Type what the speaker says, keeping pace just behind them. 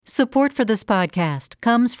Support for this podcast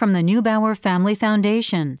comes from the Neubauer Family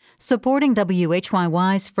Foundation, supporting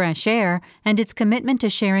WHYY's Fresh Air and its commitment to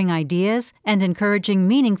sharing ideas and encouraging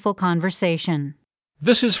meaningful conversation.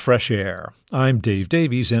 This is Fresh Air. I'm Dave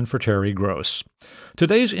Davies in for Terry Gross.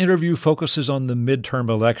 Today's interview focuses on the midterm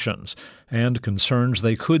elections and concerns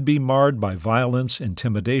they could be marred by violence,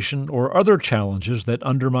 intimidation, or other challenges that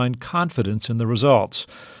undermine confidence in the results.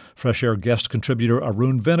 Fresh Air guest contributor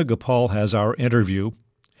Arun Venugopal has our interview.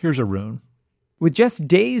 Here's Arun. With just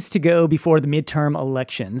days to go before the midterm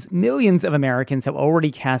elections, millions of Americans have already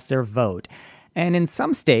cast their vote. And in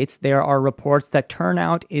some states, there are reports that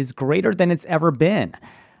turnout is greater than it's ever been.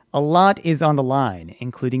 A lot is on the line,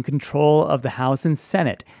 including control of the House and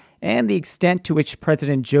Senate, and the extent to which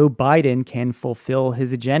President Joe Biden can fulfill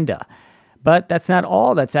his agenda. But that's not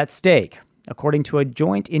all that's at stake. According to a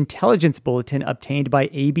joint intelligence bulletin obtained by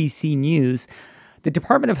ABC News, the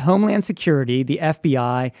Department of Homeland Security, the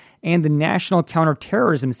FBI, and the National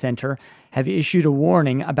Counterterrorism Center have issued a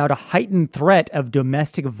warning about a heightened threat of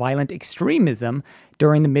domestic violent extremism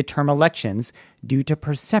during the midterm elections due to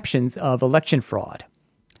perceptions of election fraud.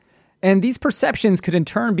 And these perceptions could in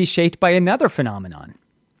turn be shaped by another phenomenon.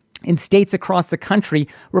 In states across the country,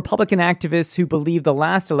 Republican activists who believe the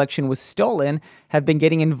last election was stolen have been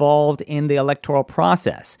getting involved in the electoral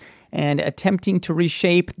process and attempting to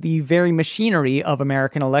reshape the very machinery of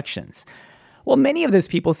American elections. While many of those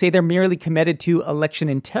people say they're merely committed to election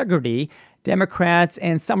integrity, Democrats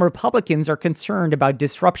and some Republicans are concerned about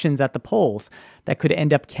disruptions at the polls that could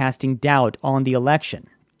end up casting doubt on the election.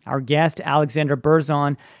 Our guest, Alexandra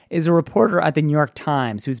Berzon, is a reporter at the New York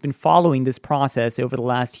Times who's been following this process over the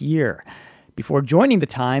last year. Before joining the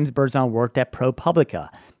Times, Berzon worked at ProPublica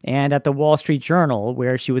and at the Wall Street Journal,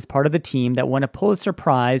 where she was part of the team that won a Pulitzer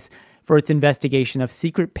Prize for its investigation of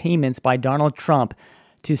secret payments by Donald Trump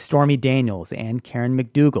to Stormy Daniels and Karen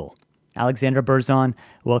McDougal. Alexandra Berzon,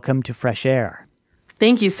 welcome to Fresh Air.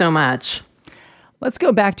 Thank you so much. Let's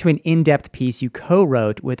go back to an in-depth piece you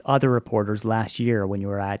co-wrote with other reporters last year when you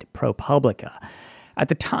were at ProPublica. At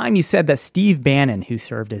the time, you said that Steve Bannon, who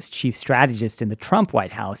served as chief strategist in the Trump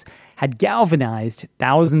White House, had galvanized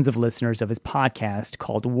thousands of listeners of his podcast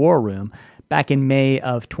called War Room back in May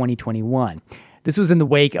of 2021. This was in the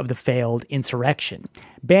wake of the failed insurrection.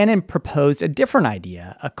 Bannon proposed a different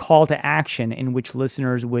idea, a call to action in which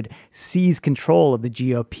listeners would seize control of the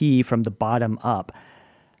GOP from the bottom up.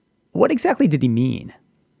 What exactly did he mean?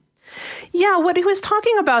 Yeah, what he was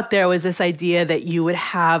talking about there was this idea that you would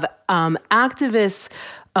have activists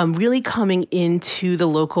really coming into the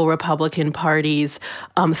local Republican parties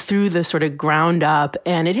through the sort of ground up.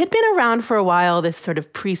 And it had been around for a while, this sort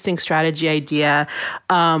of precinct strategy idea.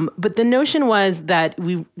 But the notion was that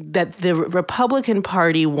the Republican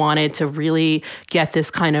Party wanted to really get this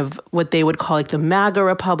kind of what they would call like the MAGA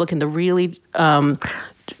Republican, the really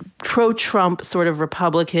pro-Trump sort of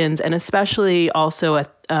Republicans, and especially also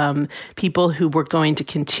people who were going to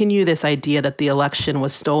continue this idea that the election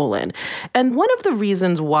was stolen. And one of the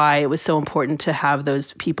reasons why it was so important to have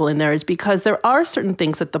those people in there is because there are certain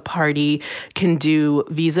things that the party can do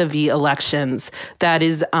vis-a-vis elections that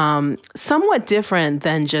is somewhat different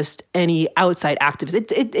than just any outside activist.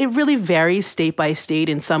 It really varies state by state.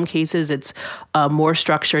 In some cases, it's more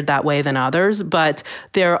structured that way than others. But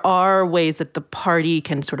there are ways that the party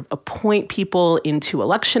can sort of appoint people into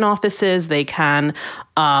election offices. They can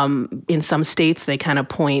in some states, they can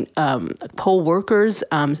appoint poll workers.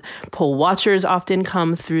 Poll watchers often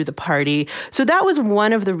come through the party. So that was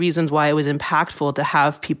one of the reasons why it was impactful to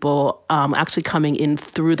have people actually coming in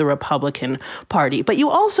through the Republican Party. But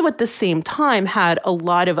you also, at the same time, had a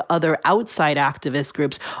lot of other outside activist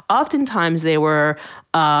groups. Oftentimes, they were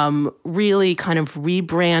really kind of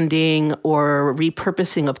rebranding or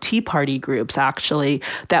repurposing of Tea Party groups, actually,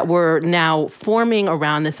 that were now forming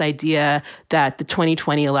around this idea that the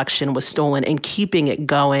 2020 election was stolen and keeping it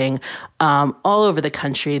going all over the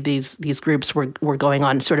country. These groups were going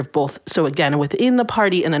on sort of both, so again, within the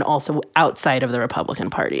party and then also outside of the Republican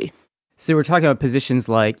Party. So we're talking about positions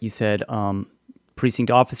like, you said,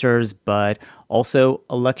 precinct officers, but also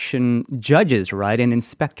election judges, right, and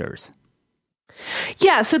inspectors.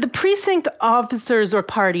 Yeah, so the precinct officers or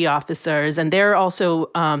party officers, and they're also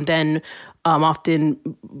then often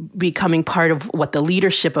becoming part of what the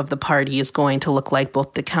leadership of the party is going to look like,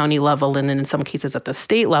 both the county level and then in some cases at the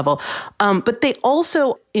state level. But they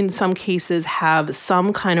also, in some cases, have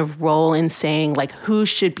some kind of role in saying, like, who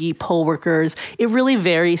should be poll workers. It really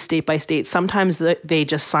varies state by state. Sometimes they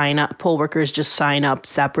just sign up, poll workers just sign up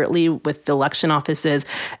separately with the election offices.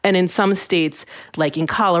 And in some states, like in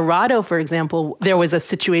Colorado, for example, there was a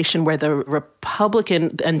situation where the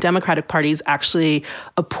Republican and Democratic parties actually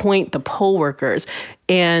appoint the poll workers.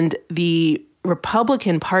 And the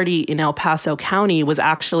Republican Party in El Paso County was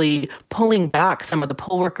actually pulling back some of the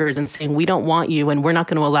poll workers and saying, we don't want you and we're not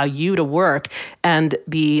going to allow you to work. And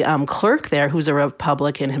the clerk there, who's a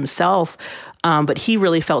Republican himself, but he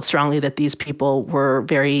really felt strongly that these people were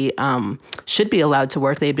should be allowed to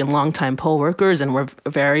work. They had been longtime poll workers and were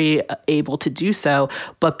very able to do so.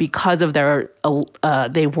 But because of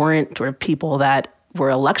they weren't sort of people that were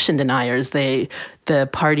election deniers, the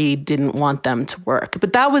party didn't want them to work.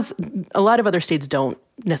 But that was, a lot of other states don't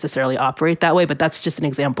necessarily operate that way, but that's just an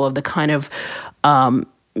example of the kind of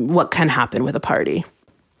what can happen with a party.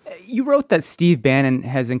 You wrote that Steve Bannon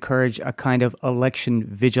has encouraged a kind of election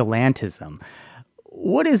vigilantism.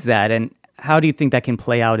 What is that, and how do you think that can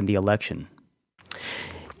play out in the election?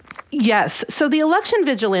 Yes. So the election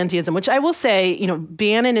vigilantism, which I will say,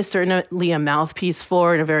 Bannon is certainly a mouthpiece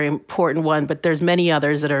for and a very important one, but there's many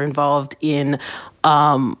others that are involved in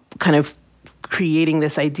kind of creating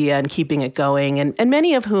this idea and keeping it going. And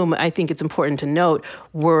many of whom I think it's important to note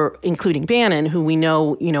were, including Bannon, who we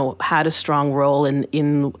know, had a strong role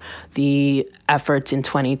in the efforts in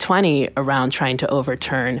 2020 around trying to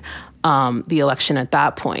overturn the election at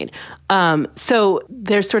that point. So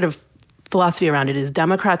there's sort of philosophy around it is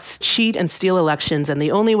Democrats cheat and steal elections, and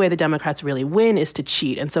the only way the Democrats really win is to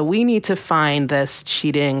cheat. And so we need to find this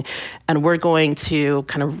cheating, and we're going to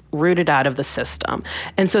kind of root it out of the system.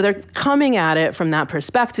 And so they're coming at it from that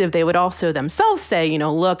perspective. They would also themselves say,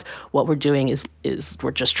 look, what we're doing is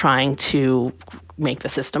we're just trying to make the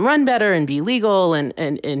system run better and be legal and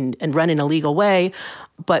run in a legal way.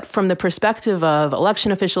 But from the perspective of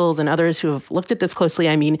election officials and others who have looked at this closely,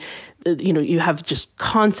 I mean, you have just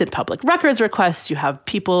constant public records requests. You have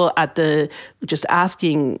people just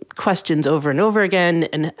asking questions over and over again.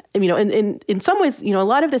 And, in some ways, a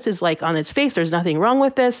lot of this is like on its face, there's nothing wrong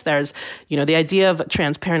with this. There's, the idea of a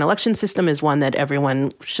transparent election system is one that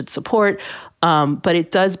everyone should support. But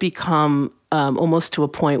it does become almost to a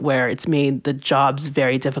point where it's made the jobs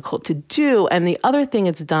very difficult to do. And the other thing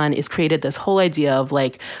it's done is created this whole idea of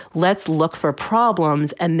let's look for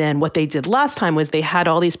problems. And then what they did last time was they had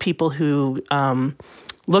all these people who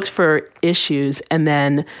looked for issues. And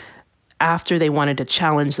then after they wanted to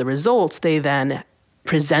challenge the results, they then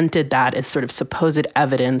presented that as sort of supposed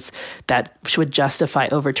evidence that should justify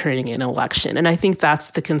overturning an election. And I think that's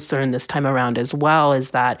the concern this time around as well, is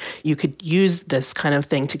that you could use this kind of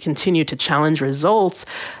thing to continue to challenge results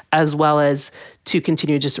as well as to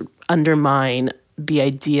continue to just undermine the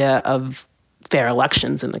idea of fair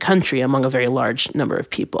elections in the country among a very large number of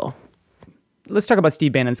people. Let's talk about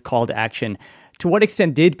Steve Bannon's call to action. To what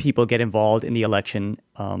extent did people get involved in the election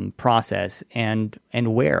process, and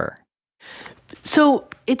where? So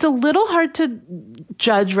it's a little hard to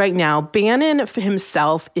judge right now. Bannon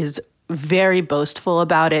himself is very boastful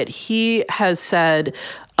about it. He has said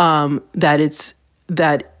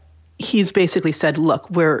that he's basically said, look,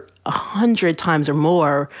 we're 100 times or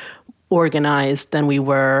more organized than we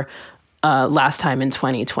were last time in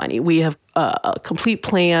 2020. We have a complete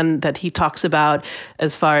plan that he talks about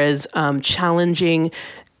as far as challenging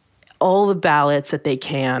all the ballots that they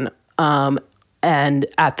can, and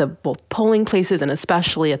at the both polling places and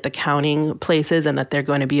especially at the counting places, and that they're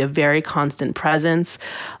going to be a very constant presence.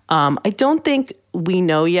 I don't think we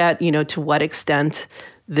know yet, to what extent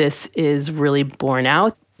this is really borne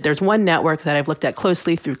out. There's one network that I've looked at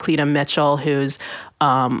closely through Cleta Mitchell, who's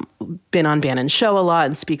been on Bannon's show a lot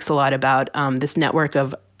and speaks a lot about this network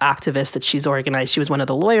of activists that she's organized. She was one of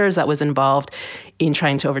the lawyers that was involved in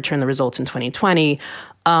trying to overturn the results in 2020.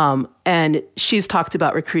 And she's talked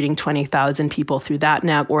about recruiting 20,000 people through that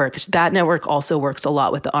network. That network also works a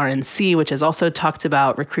lot with the RNC, which has also talked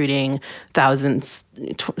about recruiting thousands,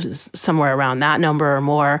 somewhere around that number or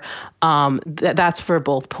more. That's for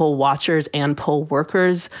both poll watchers and poll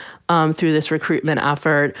workers through this recruitment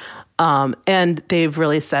effort. And they've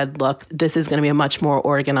really said, look, this is going to be a much more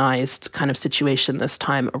organized kind of situation this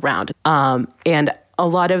time around. And a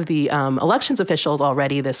lot of the elections officials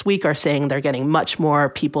already this week are saying they're getting much more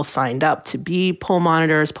people signed up to be poll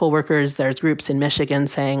monitors, poll workers. There's groups in Michigan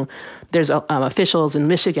saying, there's officials in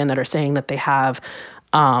Michigan that are saying that they have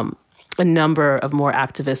a number of more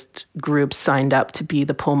activist groups signed up to be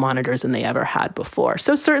the poll monitors than they ever had before.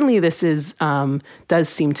 So certainly this is does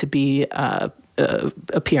seem to be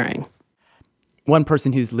appearing. One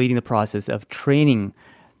person who's leading the process of training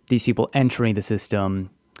these people entering the system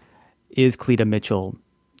is Cleta Mitchell.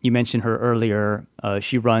 You mentioned her earlier.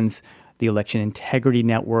 She runs the Election Integrity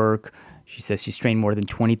Network. She says she's trained more than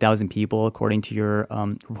 20,000 people, according to your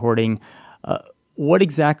reporting. What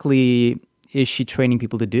exactly is she training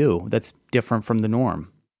people to do that's different from the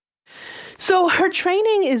norm? So her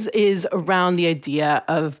training is around the idea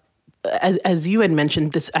of, as you had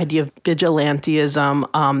mentioned, this idea of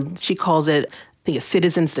vigilantism. She calls it, I think, a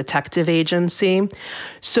citizens detective agency.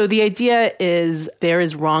 So the idea is there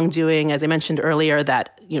is wrongdoing, as I mentioned earlier,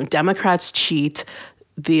 that Democrats cheat.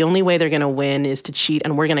 The only way they're going to win is to cheat,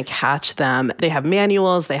 and we're going to catch them. They have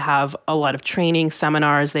manuals. They have a lot of training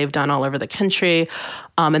seminars they've done all over the country.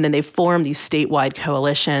 And then they've formed these statewide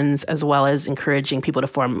coalitions, as well as encouraging people to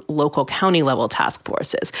form local county level task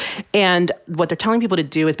forces. And what they're telling people to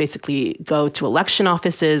do is basically go to election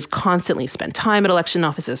offices, constantly spend time at election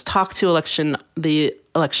offices, talk to the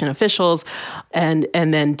election officials, and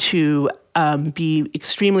then to be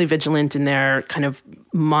extremely vigilant in their kind of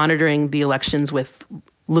monitoring the elections, with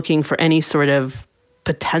looking for any sort of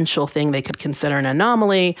potential thing they could consider an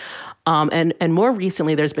anomaly. And more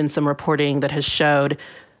recently, there's been some reporting that has showed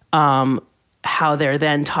how they're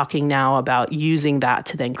then talking now about using that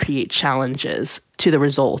to then create challenges to the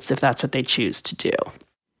results, if that's what they choose to do.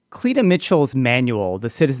 Cleta Mitchell's manual, The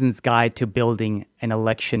Citizen's Guide to Building an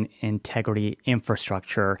Election Integrity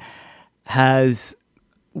Infrastructure, has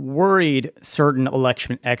worried certain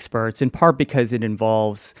election experts, in part because it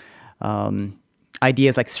involves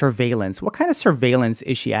ideas like surveillance. What kind of surveillance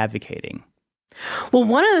is she advocating? Well,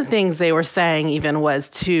 one of the things they were saying even was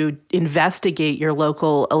to investigate your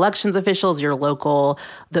local elections officials, your local,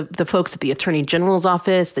 the folks at the Attorney General's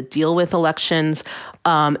office that deal with elections,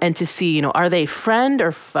 and to see, are they friend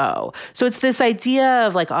or foe? So it's this idea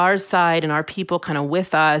of like our side and our people kind of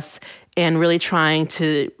with us, and really trying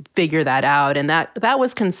to figure that out. And that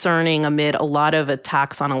was concerning amid a lot of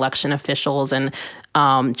attacks on election officials, and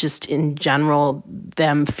just in general,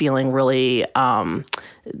 them feeling really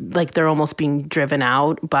like they're almost being driven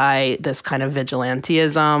out by this kind of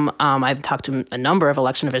vigilantism. I've talked to a number of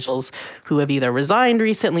election officials who have either resigned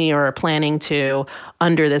recently or are planning to,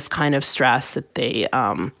 under this kind of stress that they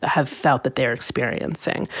have felt that they're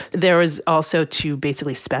experiencing. There was also to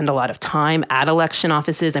basically spend a lot of time at election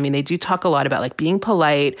offices. I mean, they do talk a lot about like being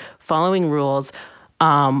polite, following rules,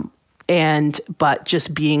 but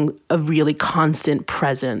just being a really constant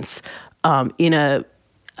presence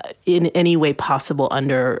in any way possible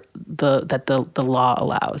under the law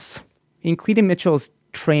allows. In Cleta Mitchell's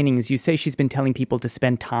trainings, you say she's been telling people to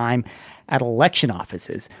spend time at election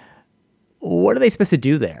offices. What are they supposed to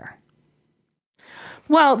do there?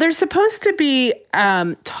 Well, they're supposed to be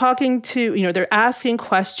talking to, they're asking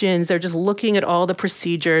questions. They're just looking at all the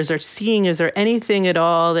procedures. They're seeing, is there anything at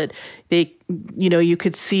all that they, you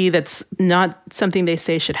could see that's not something they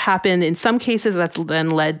say should happen. In some cases, that's then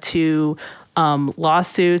led to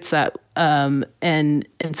lawsuits that, and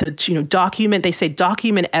so, document, they say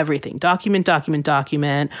document everything, document.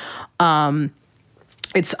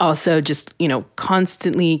 It's also just,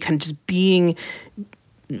 constantly kind of just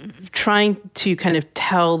trying to kind of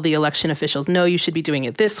tell the election officials, no, you should be doing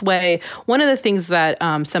it this way. One of the things that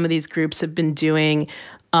some of these groups have been doing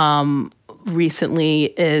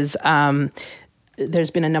recently is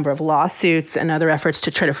there's been a number of lawsuits and other efforts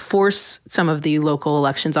to try to force some of the local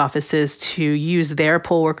elections offices to use their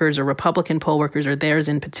poll workers, or Republican poll workers, or theirs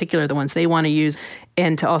in particular, the ones they want to use,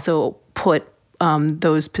 and to also put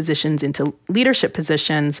those positions into leadership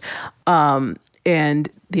positions. And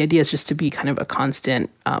the idea is just to be kind of a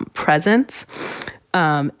constant presence.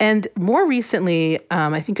 And more recently,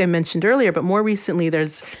 I think I mentioned earlier, but more recently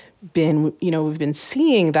there's been, we've been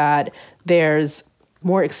seeing that there's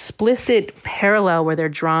more explicit parallel where they're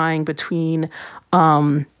drawing between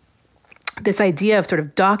this idea of sort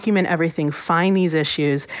of document everything, find these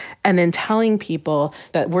issues, and then telling people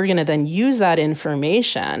that we're going to then use that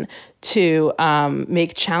information to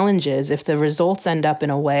make challenges. If the results end up in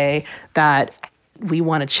a way that we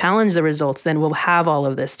want to challenge the results, then we'll have all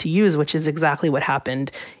of this to use, which is exactly what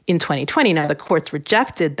happened in 2020. Now, the courts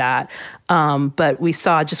rejected that, but we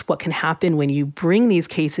saw just what can happen when you bring these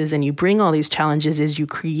cases and you bring all these challenges is you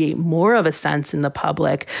create more of a sense in the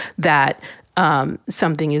public that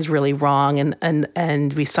something is really wrong,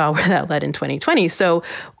 and we saw where that led in 2020. So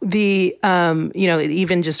the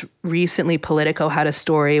even just recently, Politico had a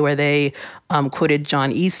story where they quoted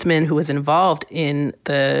John Eastman, who was involved in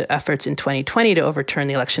the efforts in 2020 to overturn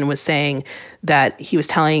the election, was saying that he was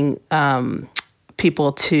telling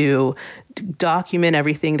people to document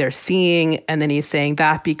everything they're seeing, and then he's saying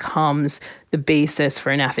that becomes the basis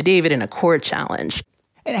for an affidavit in a court challenge.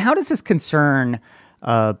 And how does this concern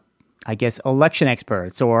election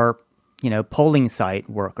experts or, polling site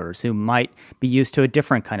workers who might be used to a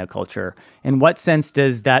different kind of culture? In what sense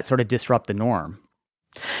does that sort of disrupt the norm?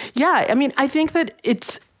 Yeah, I mean, I think that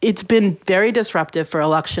it's it's been very disruptive for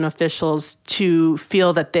election officials to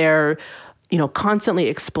feel that they're, constantly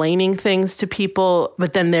explaining things to people,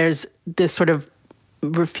 but then there's this sort of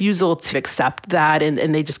refusal to accept that,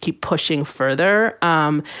 and they just keep pushing further.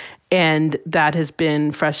 And that has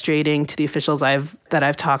been frustrating to the officials that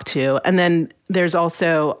I've talked to. And then there's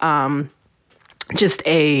also just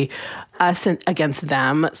a us against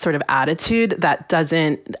them sort of attitude that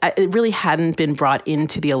it really hadn't been brought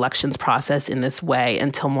into the elections process in this way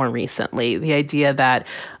until more recently. The idea that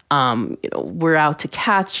we're out to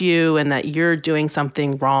catch you and that you're doing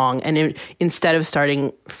something wrong. And instead of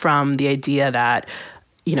starting from the idea that,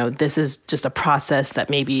 this is just a process that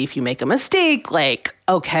maybe if you make a mistake, like,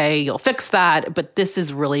 okay, you'll fix that. But this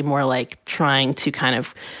is really more like trying to kind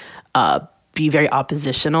of be very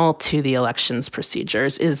oppositional to the elections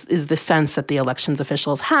procedures is the sense that the elections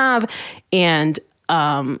officials have. And,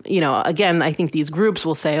 again, I think these groups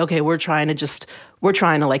will say, okay, we're trying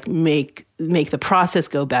to like make the process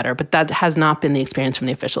go better. But that has not been the experience from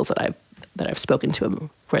the officials that I've spoken to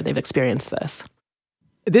where they've experienced this.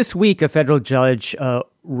 This week, a federal judge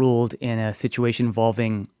ruled in a situation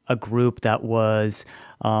involving a group that was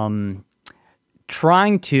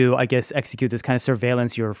trying to, I guess, execute this kind of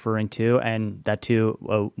surveillance you're referring to, and that too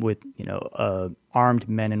with armed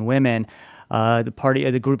men and women.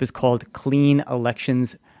 The group is called Clean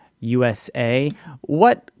Elections USA.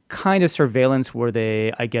 What kind of surveillance were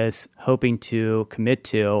they, I guess, hoping to commit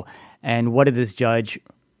to, and what did this judge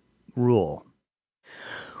rule?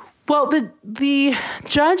 Well, the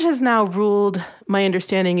judge has now ruled, my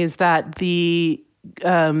understanding is that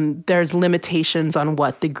there's limitations on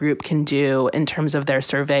what the group can do in terms of their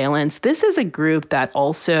surveillance. This is a group that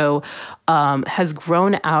also has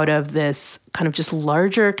grown out of this kind of just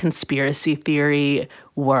larger conspiracy theory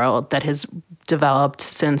world that has developed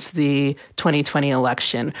since the 2020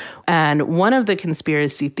 election. And one of the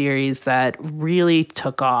conspiracy theories that really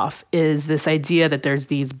took off is this idea that there's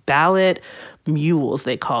these ballot mules,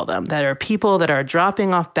 they call them, that are people that are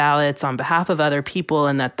dropping off ballots on behalf of other people,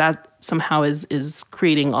 and that somehow is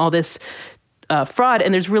creating all this fraud,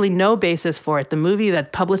 and there's really no basis for it. The movie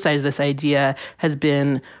that publicized this idea has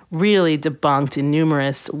been really debunked in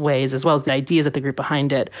numerous ways, as well as the ideas that the group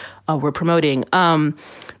behind it were promoting.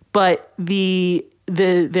 But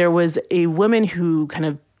there was a woman who kind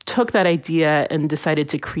of took that idea and decided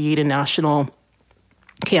to create a national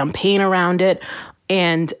campaign around it.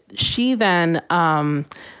 And she then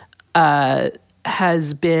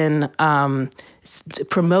has been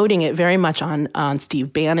promoting it very much on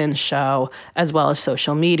Steve Bannon's show, as well as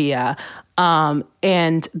social media.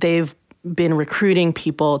 And they've been recruiting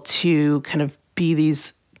people to kind of be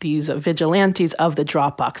these vigilantes of the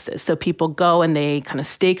drop boxes. So people go and they kind of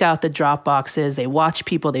stake out the drop boxes. They watch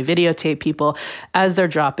people, they videotape people as they're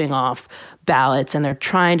dropping off ballots, and they're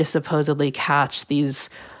trying to supposedly catch these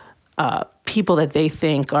people that they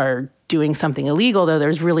think are doing something illegal, though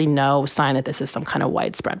there's really no sign that this is some kind of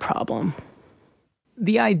widespread problem.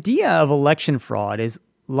 The idea of election fraud is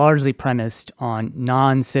largely premised on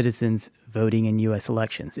non-citizens voting in U.S.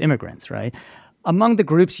 elections, immigrants, right? Among the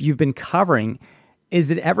groups you've been covering, is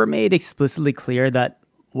it ever made explicitly clear that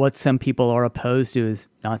what some people are opposed to is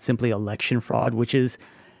not simply election fraud, which is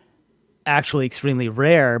actually extremely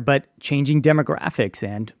rare, but changing demographics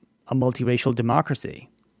and a multiracial democracy?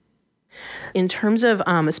 In terms of,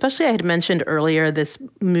 especially I had mentioned earlier, this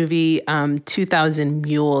movie, 2000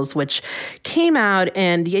 Mules, which came out,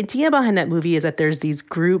 and the idea behind that movie is that there's these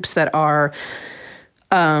groups that are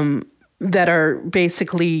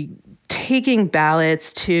basically taking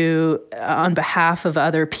ballots on behalf of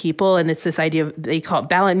other people, and it's this idea of, they call it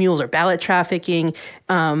ballot mules or ballot trafficking.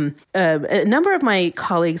 A number of my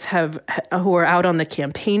colleagues who are out on the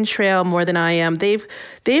campaign trail more than I am, they've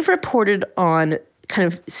reported on kind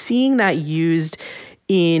of seeing that used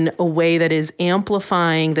in a way that is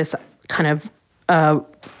amplifying this kind of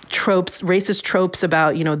racist tropes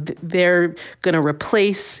about, they're going to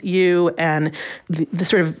replace you. And the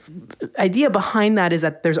sort of idea behind that is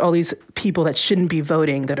that there's all these people that shouldn't be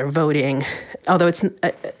voting that are voting, although it's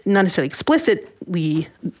not necessarily explicitly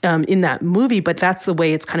in that movie, but that's the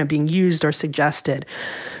way it's kind of being used or suggested.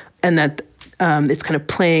 And that it's kind of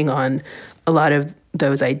playing on a lot of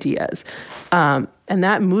those ideas. And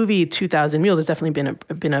that movie, 2000 Mules, has definitely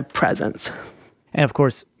been a presence. And of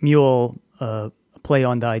course, mule play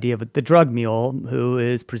on the idea of the drug mule who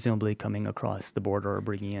is presumably coming across the border or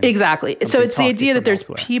bringing in. Exactly. So it's the idea that there's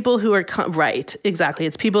people who are, right, exactly.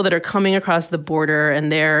 It's people that are coming across the border and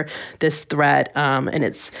they're this threat. And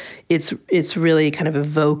it's really kind of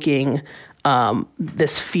evoking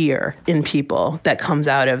this fear in people that comes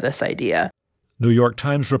out of this idea. New York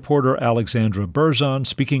Times reporter Alexandra Berzon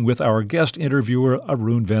speaking with our guest interviewer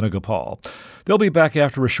Arun Venugopal. They'll be back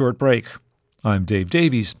after a short break. I'm Dave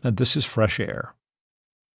Davies, and this is Fresh Air.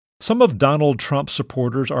 Some of Donald Trump's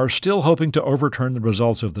supporters are still hoping to overturn the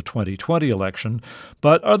results of the 2020 election,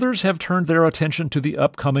 but others have turned their attention to the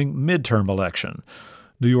upcoming midterm election.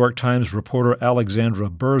 New York Times reporter Alexandra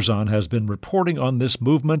Berzon has been reporting on this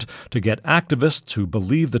movement to get activists who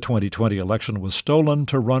believe the 2020 election was stolen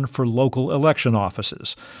to run for local election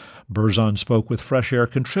offices. Berzon spoke with Fresh Air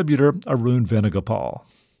contributor Arun Venugopal.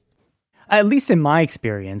 At least in my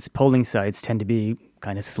experience, polling sites tend to be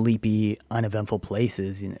kind of sleepy, uneventful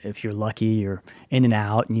places. If you're lucky, you're in and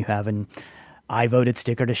out and you have an I voted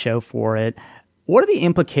sticker to show for it. What are the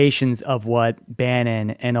implications of what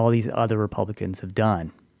Bannon and all these other Republicans have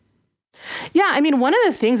done? Yeah, I mean, one of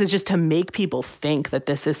the things is just to make people think that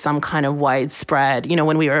this is some kind of widespread,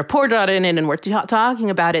 when we reported on it and we're talking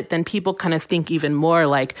about it, then people kind of think even more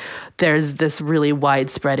like there's this really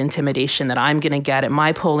widespread intimidation that I'm going to get at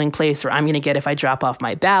my polling place or I'm going to get if I drop off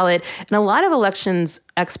my ballot. And a lot of elections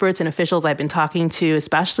experts and officials I've been talking to,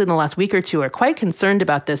 especially in the last week or two, are quite concerned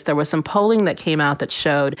about this. There was some polling that came out that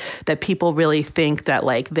showed that people really think that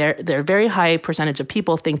they're very high percentage of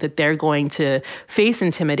people think that they're going to face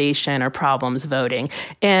intimidation or problems voting.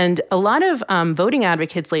 And a lot of voting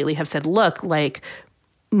advocates lately have said, look,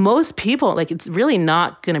 most people, it's really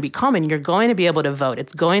not going to be common. You're going to be able to vote.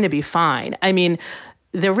 It's going to be fine. I mean,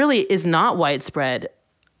 there really is not widespread.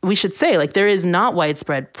 We should say, there is not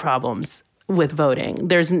widespread problems with voting.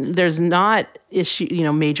 There's not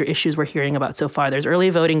major issues we're hearing about so far. There's early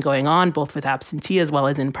voting going on, both with absentee as well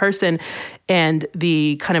as in person. And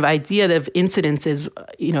the kind of idea of incidents is,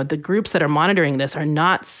 the groups that are monitoring this are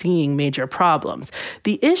not seeing major problems.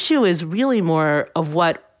 The issue is really more of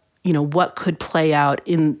what could play out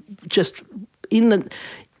in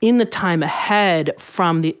the time ahead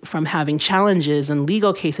from having challenges and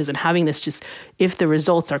legal cases and having this just, if the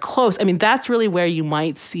results are close. I mean, that's really where you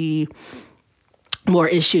might see more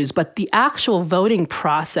issues. But the actual voting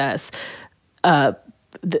process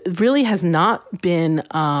really has not been,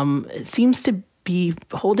 seems to be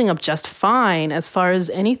holding up just fine as far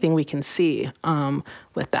as anything we can see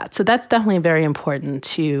with that. So that's definitely very important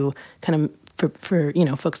to kind of for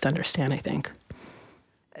folks to understand, I think.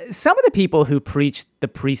 Some of the people who preach the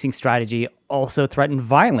precinct strategy also threaten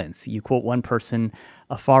violence. You quote one person,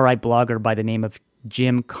 a far-right blogger by the name of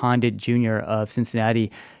Jim Condit Jr. of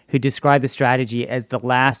Cincinnati, who described the strategy as the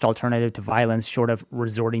last alternative to violence short of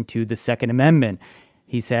resorting to the Second Amendment.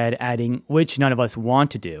 He said, adding, which none of us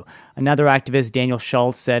want to do. Another activist, Daniel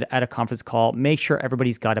Schultz, said at a conference call, make sure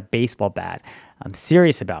everybody's got a baseball bat. I'm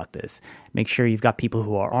serious about this. Make sure you've got people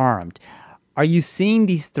who are armed. Are you seeing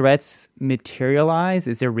these threats materialize?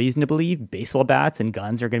 Is there reason to believe baseball bats and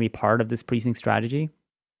guns are going to be part of this precinct strategy?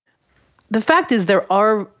 The fact is there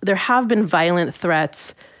have been violent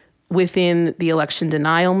threats within the election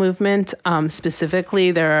denial movement.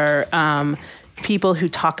 Specifically, there are people who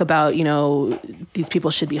talk about, these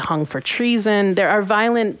people should be hung for treason. There are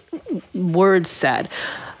violent words said.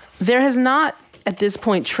 There has not, at this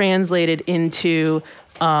point, translated into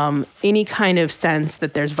any kind of sense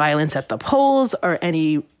that there's violence at the polls or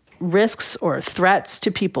any risks or threats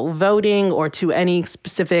to people voting or to any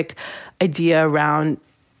specific idea around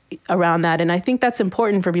that. And I think that's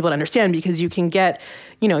important for people to understand because you can get,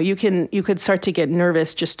 you could start to get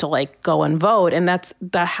nervous just to go and vote. And that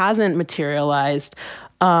hasn't materialized.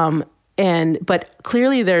 But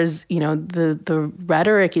clearly there's, the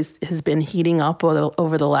rhetoric has been heating up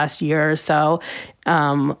over the last year or so.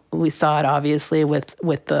 We saw it obviously with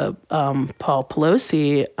the Paul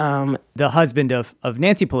Pelosi. The husband of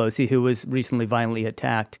Nancy Pelosi, who was recently violently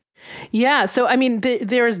attacked. Yeah. So, I mean,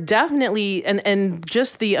 there's definitely, and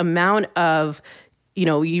just the amount of,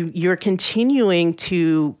 you're continuing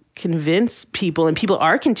to convince people, and people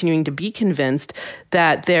are continuing to be convinced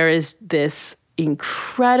that there is this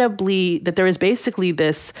that there is basically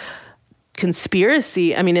this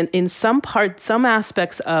conspiracy. I mean, in some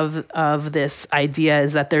aspects of this idea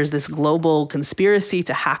is that there's this global conspiracy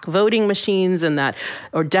to hack voting machines and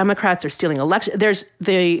or Democrats are stealing elections. There's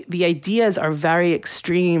the ideas are very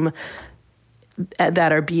extreme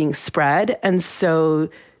that are being spread. And so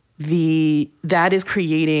that is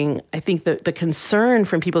creating, I think the concern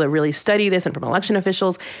from people that really study this and from election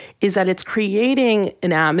officials is that it's creating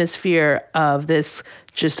an atmosphere of this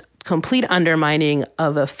just complete undermining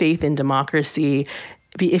of a faith in democracy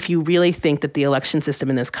if you really think that the election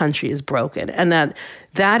system in this country is broken. And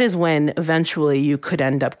that is when eventually you could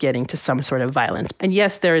end up getting to some sort of violence. And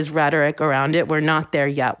yes, there is rhetoric around it. We're not there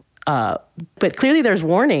yet. But clearly there's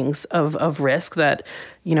warnings of risk that,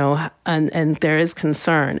 and there is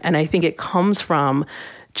concern. And I think it comes from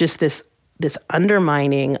just this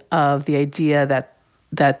undermining of the idea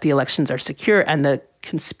that the elections are secure, and the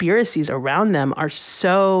conspiracies around them are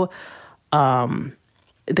so,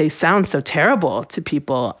 they sound so terrible to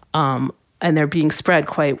people, and they're being spread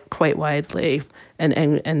quite widely.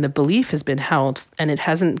 And the belief has been held, and it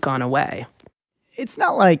hasn't gone away. It's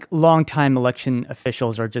not like longtime election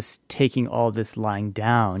officials are just taking all this lying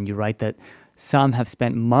down. You write that some have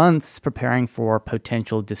spent months preparing for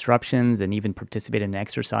potential disruptions and even participated in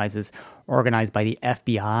exercises organized by the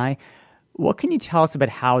FBI. What can you tell us about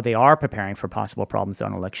how they are preparing for possible problems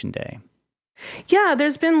on Election Day? Yeah,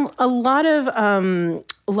 there's been a lot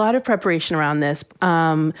of preparation around this.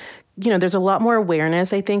 There's a lot more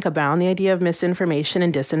awareness, I think, about the idea of misinformation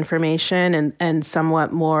and disinformation, and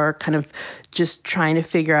somewhat more kind of just trying to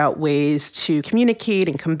figure out ways to communicate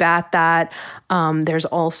and combat that. There's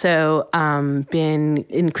also been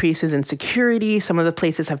increases in security. Some of the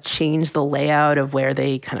places have changed the layout of where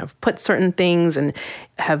they kind of put certain things and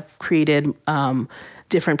have created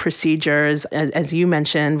different procedures. As you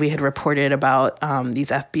mentioned, we had reported about these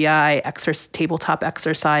FBI tabletop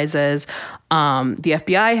exercises. The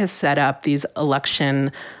FBI has set up these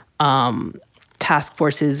election task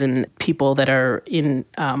forces and people that are in,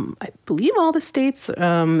 I believe, all the states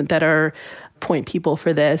that are point people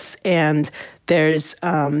for this. And there's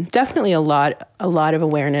definitely a lot of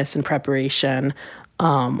awareness and preparation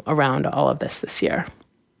around all of this year.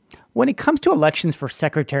 When it comes to elections for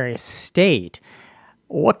Secretary of State,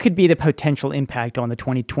 what could be the potential impact on the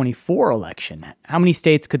 2024 election? How many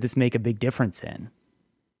states could this make a big difference in?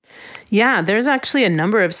 Yeah, there's actually a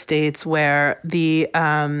number of states where the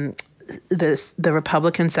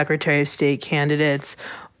Republican Secretary of State candidates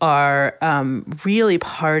are really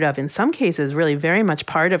part of, in some cases, really very much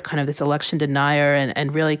part of kind of this election denier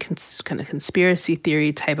and really kind of conspiracy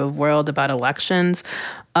theory type of world about elections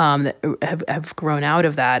that have grown out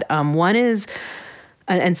of that. One is,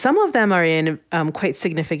 and some of them are in quite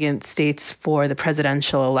significant states for the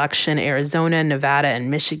presidential election, Arizona, Nevada, and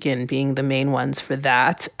Michigan being the main ones for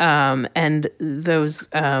that. And those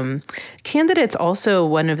candidates also,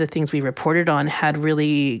 one of the things we reported on, had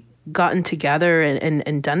really gotten together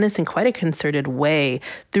and done this in quite a concerted way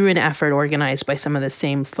through an effort organized by some of the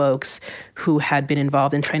same folks who had been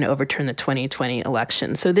involved in trying to overturn the 2020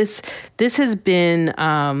 election. So this has been,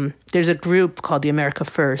 there's a group called the America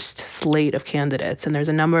First slate of candidates, and there's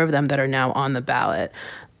a number of them that are now on the ballot.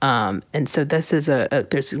 And so this is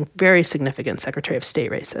there's very significant Secretary of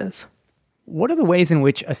State races. What are the ways in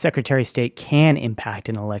which a Secretary of State can impact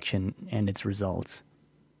an election and its results?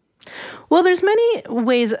 Well, there's many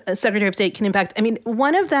ways a Secretary of State can impact. I mean,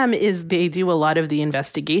 one of them is they do a lot of the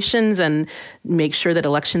investigations and make sure that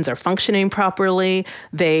elections are functioning properly.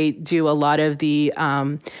 They do a lot of the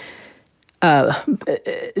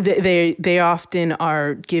they often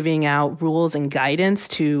are giving out rules and guidance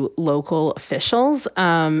to local officials,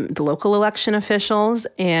 the local election officials.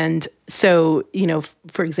 And so,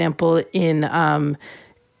 for example,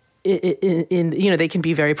 they can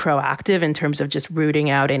be very proactive in terms of just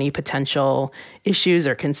rooting out any potential issues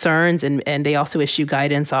or concerns. And they also issue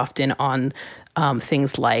guidance often on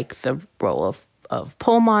things like the role of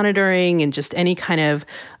poll monitoring and just any kind of,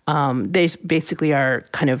 they basically are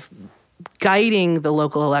kind of guiding the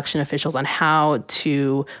local election officials on how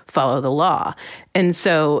to follow the law. And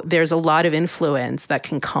so there's a lot of influence that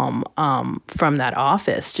can come from that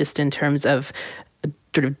office, just in terms of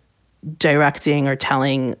sort of directing or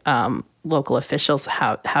telling local officials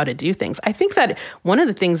how to do things. I think that one of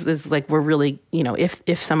the things is, like, we're really,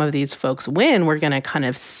 if some of these folks win, we're going to kind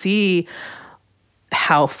of see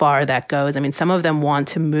how far that goes. I mean, some of them want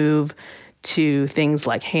to move to things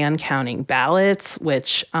like hand counting ballots,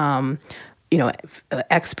 which,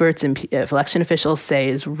 experts and election officials say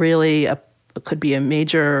is really could be a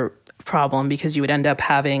major problem, because you would end up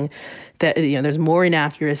having that, there's more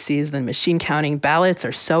inaccuracies than machine counting. Ballots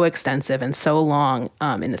are so extensive and so long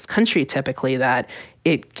in this country typically that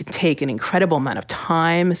it can take an incredible amount of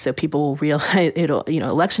time. So people will realize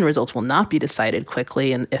election results will not be decided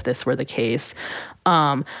quickly. And if this were the case,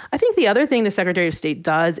 I think the other thing the Secretary of State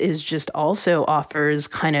does is just also offers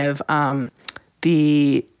kind of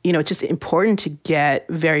it's just important to get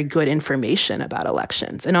very good information about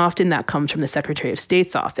elections. And often that comes from the Secretary of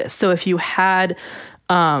State's office. So if you had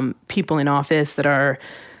people in office that are,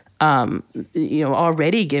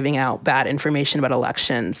 already giving out bad information about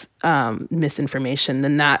elections, misinformation,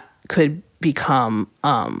 then that could become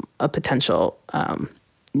a potential,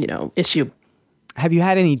 issue. Have you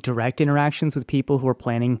had any direct interactions with people who are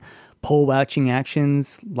planning poll-watching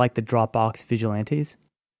actions like the Dropbox vigilantes?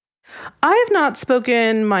 I have not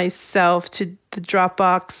spoken myself to the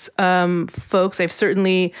Dropbox folks. I've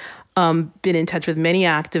certainly been in touch with many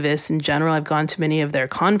activists in general. I've gone to many of their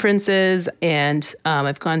conferences, and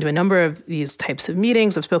I've gone to a number of these types of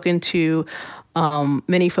meetings. I've spoken to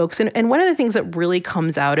many folks. And one of the things that really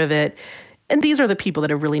comes out of it, and these are the people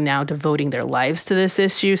that are really now devoting their lives to this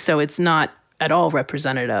issue, so it's not at all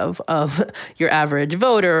representative of your average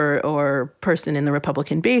voter or person in the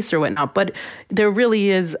Republican base or whatnot. But there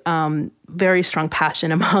really is very strong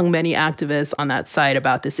passion among many activists on that side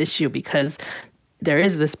about this issue, because there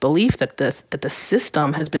is this belief that the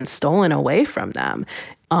system has been stolen away from them.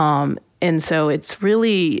 And so it's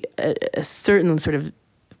really a certain sort of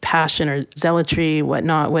passion or zealotry,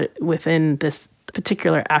 whatnot, within this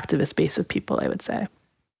particular activist base of people, I would say.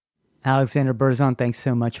 Alexandra Berzon, thanks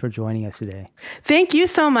so much for joining us today. Thank you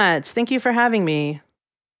so much. Thank you for having me.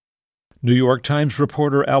 New York Times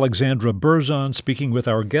reporter Alexandra Berzon speaking with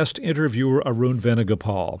our guest interviewer Arun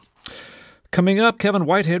Venugopal. Coming up, Kevin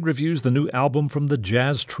Whitehead reviews the new album from the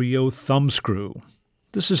jazz trio Thumbscrew.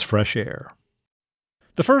 This is Fresh Air.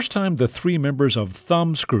 The first time the three members of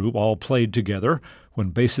Thumbscrew all played together,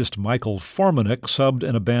 when bassist Michael Formanek subbed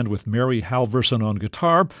in a band with Mary Halverson on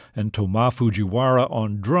guitar and Toma Fujiwara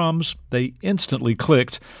on drums, they instantly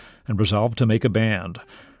clicked and resolved to make a band.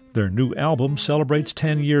 Their new album celebrates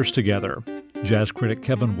 10 years together. Jazz critic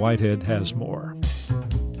Kevin Whitehead has more.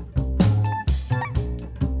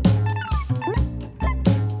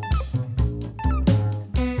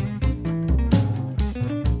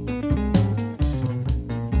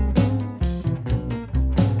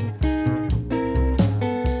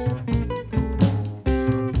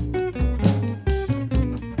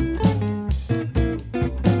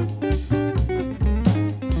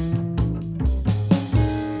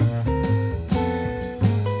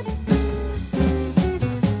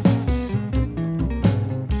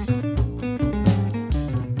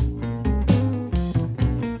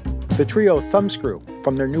 The trio Thumbscrew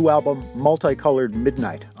from their new album Multicolored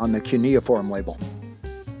Midnight on the Cuneiform label.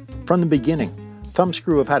 From the beginning,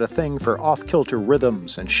 Thumbscrew have had a thing for off-kilter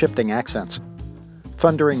rhythms and shifting accents.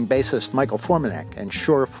 Thundering bassist Michael Formanek and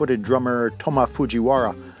sure-footed drummer Toma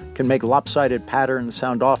Fujiwara can make lopsided patterns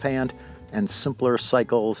sound offhand and simpler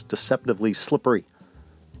cycles deceptively slippery.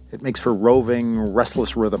 It makes for roving,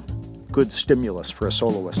 restless rhythm, good stimulus for a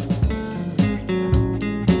soloist.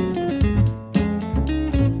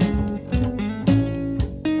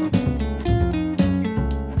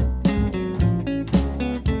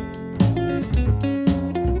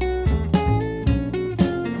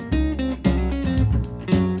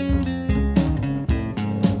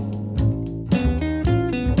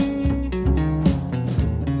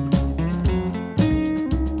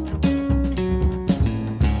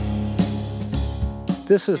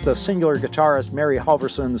 This is the singular guitarist Mary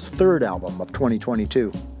Halverson's third album of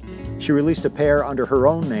 2022. She released a pair under her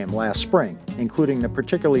own name last spring, including the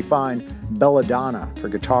particularly fine Belladonna for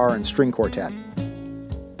guitar and string quartet.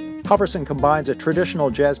 Halverson combines a traditional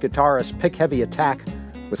jazz guitarist's pick-heavy attack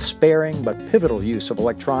with sparing but pivotal use of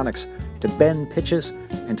electronics to bend pitches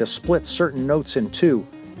and to split certain notes in two,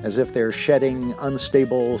 as if they're shedding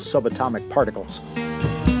unstable subatomic particles.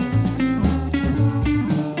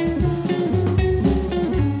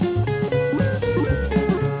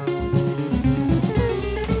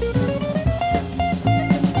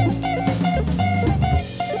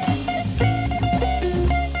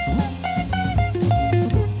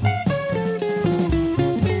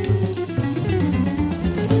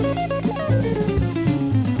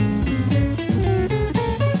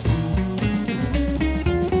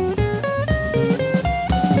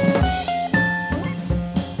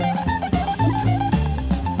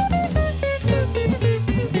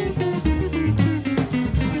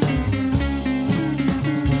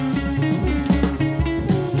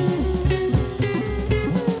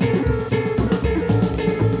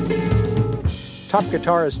 Top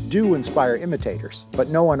guitarists do inspire imitators, but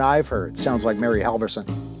no one I've heard sounds like Mary Halverson.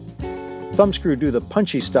 Thumbscrew do the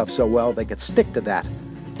punchy stuff so well they could stick to that,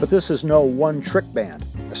 but this is no one-trick band,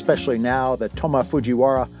 especially now that Toma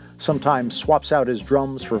Fujiwara sometimes swaps out his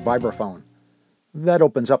drums for vibraphone. That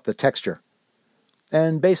opens up the texture.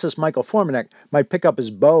 And bassist Michael Formanek might pick up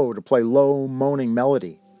his bow to play low, moaning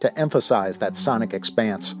melody to emphasize that sonic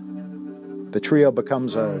expanse. The trio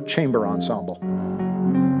becomes a chamber ensemble.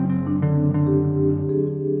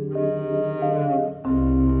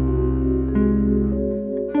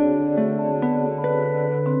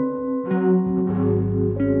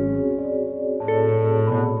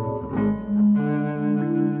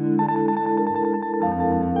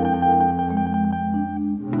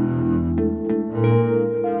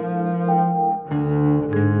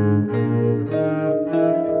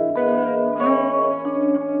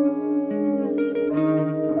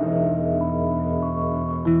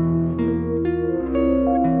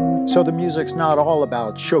 So the music's not all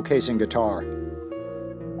about showcasing guitar.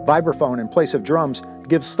 Vibraphone in place of drums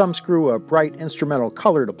gives Thumbscrew a bright instrumental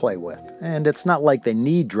color to play with, and it's not like they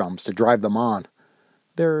need drums to drive them on.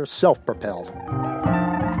 They're self-propelled.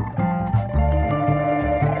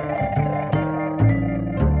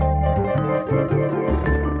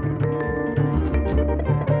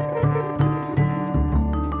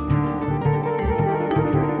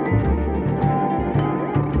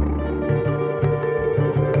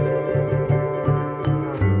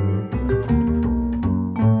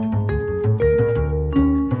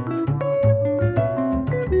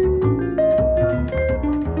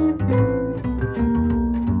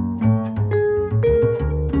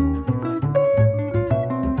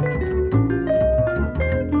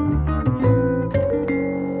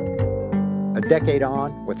 Decade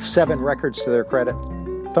on, with 7 records to their credit,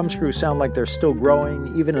 Thumbscrew sound like they're still growing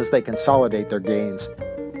even as they consolidate their gains.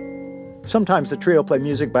 Sometimes the trio play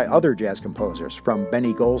music by other jazz composers, from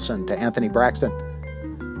Benny Golson to Anthony Braxton.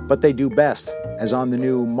 But they do best, as on the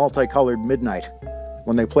new Multicolored Midnight,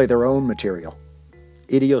 when they play their own material.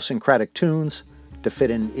 Idiosyncratic tunes to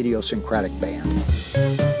fit an idiosyncratic band.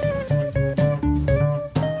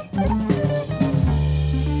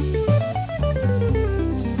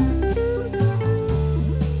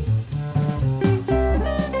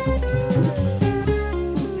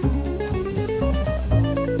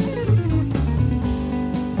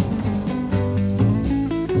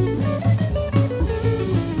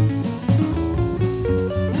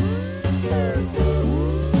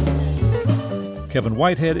 Kevin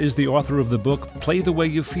Whitehead is the author of the book Play the Way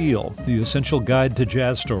You Feel, The Essential Guide to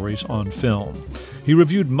Jazz Stories on Film. He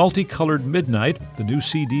reviewed Multicolored Midnight, the new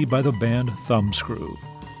CD by the band Thumbscrew.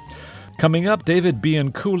 Coming up, David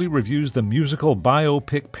Bianculli reviews the musical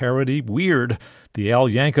biopic parody Weird, the Al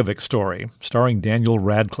Yankovic story, starring Daniel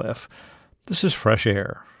Radcliffe. This is Fresh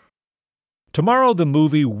Air. Tomorrow, the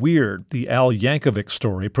movie Weird, the Al Yankovic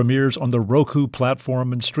story, premieres on the Roku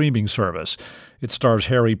platform and streaming service. It stars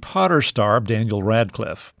Harry Potter star Daniel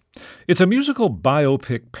Radcliffe. It's a musical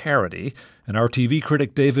biopic parody, and our TV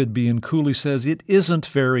critic David Bianculli says it isn't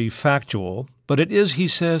very factual, but it is, he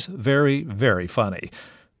says, very, very funny.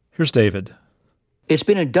 Here's David. It's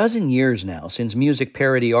been a dozen years now since music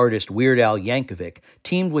parody artist Weird Al Yankovic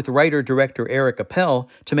teamed with writer-director Eric Appel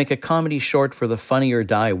to make a comedy short for the Funny or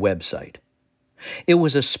Die website. It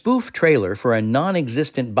was a spoof trailer for a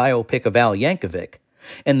non-existent biopic of Al Yankovic,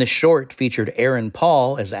 and the short featured Aaron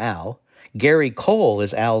Paul as Al, Gary Cole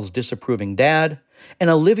as Al's disapproving dad, and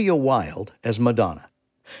Olivia Wilde as Madonna.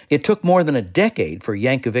 It took more than a decade for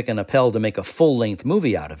Yankovic and Appel to make a full-length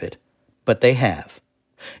movie out of it, but they have.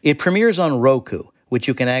 It premieres on Roku, which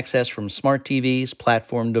you can access from smart TVs,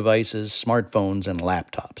 platform devices, smartphones, and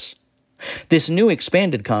laptops. This new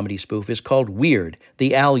expanded comedy spoof is called Weird,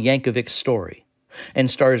 the Al Yankovic story,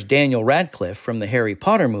 and stars Daniel Radcliffe from the Harry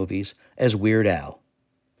Potter movies as Weird Al.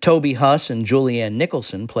 Toby Huss and Julianne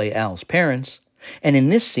Nicholson play Al's parents, and in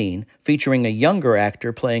this scene, featuring a younger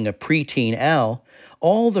actor playing a preteen Al,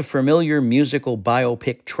 all the familiar musical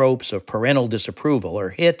biopic tropes of parental disapproval are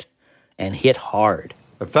hit, and hit hard.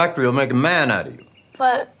 The factory will make a man out of you.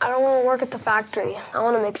 But I don't want to work at the factory. I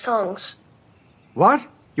want to make songs. What?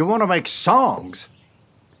 You want to make songs?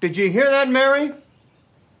 Did you hear that, Mary?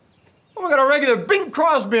 Oh, we got a regular Bing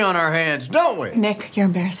Crosby on our hands, don't we? Nick, you're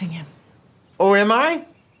embarrassing him. Oh, am I?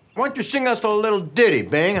 Why don't you sing us a little ditty,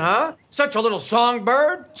 Bing, huh? Such a little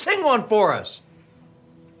songbird. Sing one for us.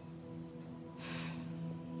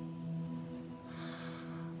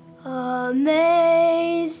 Amazing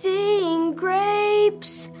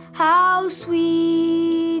grapes, how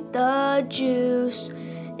sweet the juice.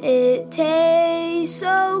 It tastes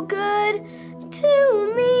so good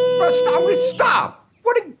to me. Stop!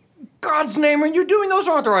 What in God's name are you doing? Those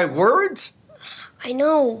aren't the right words. I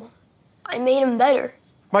know. I made them better.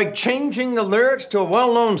 By changing the lyrics to a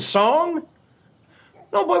well-known song?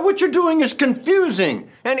 No, boy, what you're doing is confusing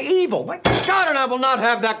and evil. My God, and I will not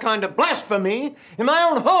have that kind of blasphemy in my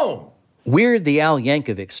own home. Weird, the Al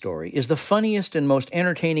Yankovic story is the funniest and most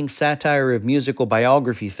entertaining satire of musical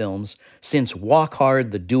biography films since Walk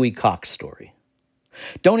Hard, the Dewey Cox story.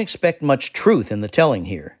 Don't expect much truth in the telling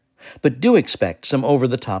here, but do expect some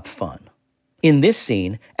over-the-top fun. In this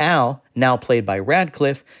scene, Al, now played by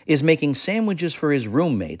Radcliffe, is making sandwiches for his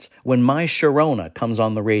roommates when My Sharona comes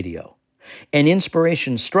on the radio. And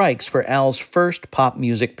inspiration strikes for Al's first pop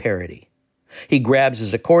music parody. He grabs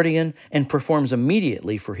his accordion and performs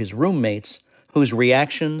immediately for his roommates, whose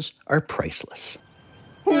reactions are priceless.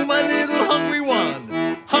 Oh, my little hungry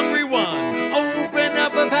one, open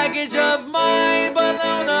up a package of My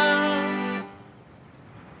Bologna.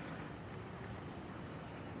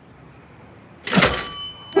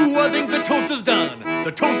 I think the toast is done.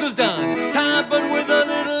 The toast is done. Top it with a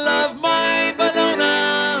little of my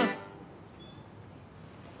bologna.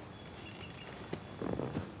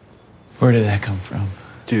 Where did that come from?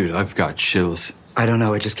 Dude, I've got chills. I don't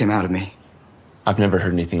know, it just came out of me. I've never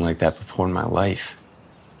heard anything like that before in my life.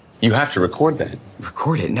 You have to record that.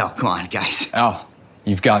 Record it? No, come on, guys. Al,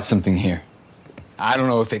 you've got something here. I don't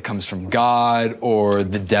know if it comes from God or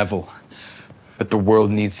the devil, but the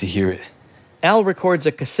world needs to hear it. Al records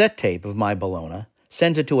a cassette tape of My Bologna,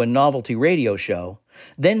 sends it to a novelty radio show,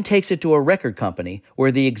 then takes it to a record company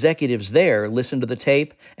where the executives there listen to the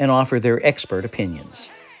tape and offer their expert opinions.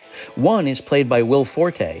 One is played by Will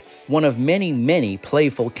Forte, one of many, many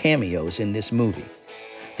playful cameos in this movie.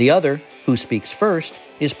 The other, who speaks first,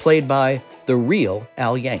 is played by the real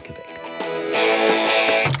Al Yankovic.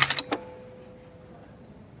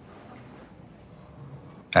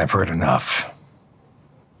 I've heard enough.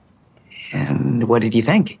 And what did you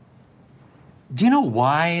think? Do you know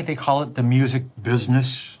why they call it the music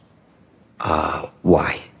business?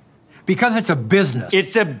 Why? Because it's a business.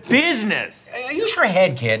 It's a business! Use your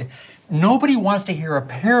head, kid. Nobody wants to hear a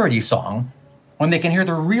parody song when they can hear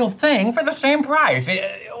the real thing for the same price.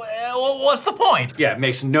 What's the point? Yeah, it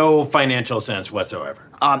makes no financial sense whatsoever.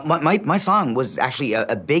 My song was actually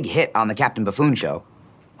a big hit on the Captain Buffoon show.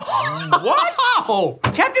 What? Oh,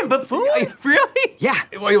 Captain Buffoon? Really? Yeah.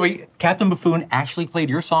 Wait. Captain Buffoon actually played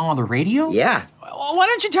your song on the radio? Yeah. Well, why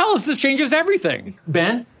don't you tell us? This changes everything.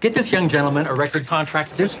 Ben, get this young gentleman a record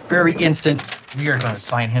contract this very instant. We are going to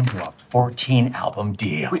sign him to a 14-album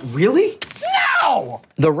deal. Wait, really? No!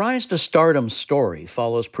 The rise to stardom story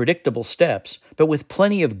follows predictable steps, but with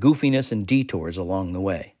plenty of goofiness and detours along the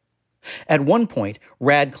way. At one point,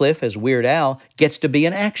 Radcliffe, as Weird Al, gets to be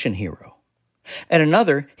an action hero. At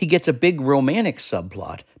another, he gets a big romantic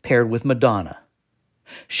subplot paired with Madonna.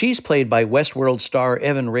 She's played by Westworld star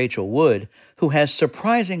Evan Rachel Wood, who has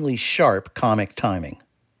surprisingly sharp comic timing.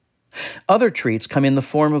 Other treats come in the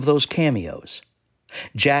form of those cameos.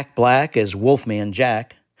 Jack Black as Wolfman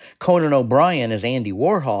Jack, Conan O'Brien as Andy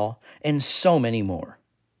Warhol, and so many more.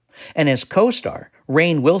 And as co-star,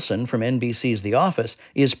 Rainn Wilson from NBC's The Office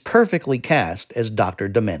is perfectly cast as Dr.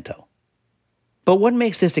 Demento. But what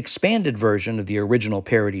makes this expanded version of the original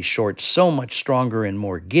parody short so much stronger and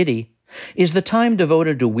more giddy is the time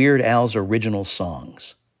devoted to Weird Al's original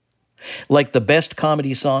songs. Like the best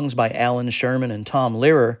comedy songs by Alan Sherman and Tom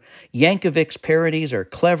Lehrer, Yankovic's parodies are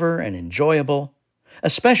clever and enjoyable,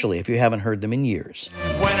 especially if you haven't heard them in years.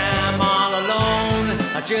 When I'm all alone,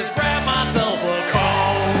 I just grab myself a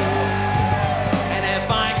cone. And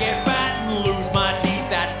if I get fat and lose my teeth,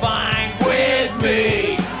 that's fine with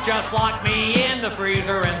me. Just lock me in the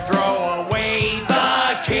freezer and throw away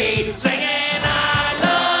the key. Singing I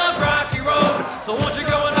love Rocky Road, so won't you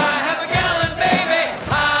go and buy half a gallon, baby?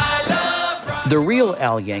 I love Rocky The real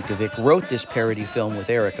Al Yankovic wrote this parody film with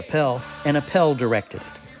Eric Appel, and Appel directed it.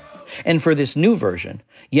 And for this new version,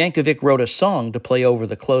 Yankovic wrote a song to play over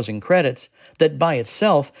the closing credits that by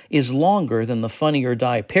itself is longer than the Funny or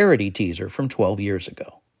Die parody teaser from 12 years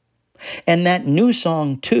ago. And that new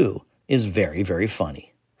song, too, is very, very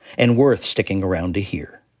funny, and worth sticking around to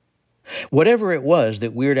hear. Whatever it was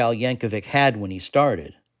that Weird Al Yankovic had when he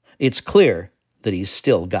started, it's clear that he's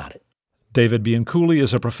still got it. David Bianculli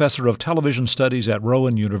is a professor of television studies at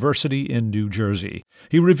Rowan University in New Jersey.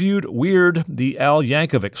 He reviewed Weird, the Al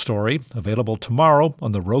Yankovic Story, available tomorrow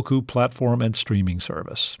on the Roku platform and streaming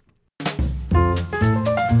service.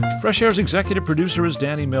 Fresh Air's executive producer is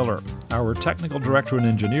Danny Miller. Our technical director and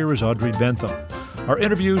engineer is Audrey Bentham. Our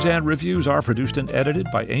interviews and reviews are produced and edited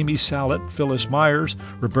by Amy Sallet, Phyllis Myers,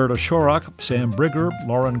 Roberta Shorak, Sam Brigger,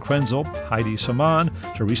 Lauren Krenzel, Heidi Saman,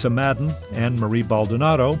 Teresa Madden, Anne-Marie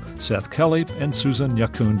Baldonado, Seth Kelly, and Susan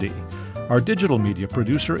Yakundi. Our digital media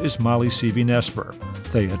producer is Molly Seavy-Nesper.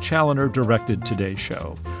 Thea Challoner directed today's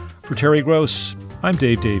show. For Terry Gross, I'm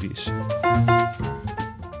Dave Davies.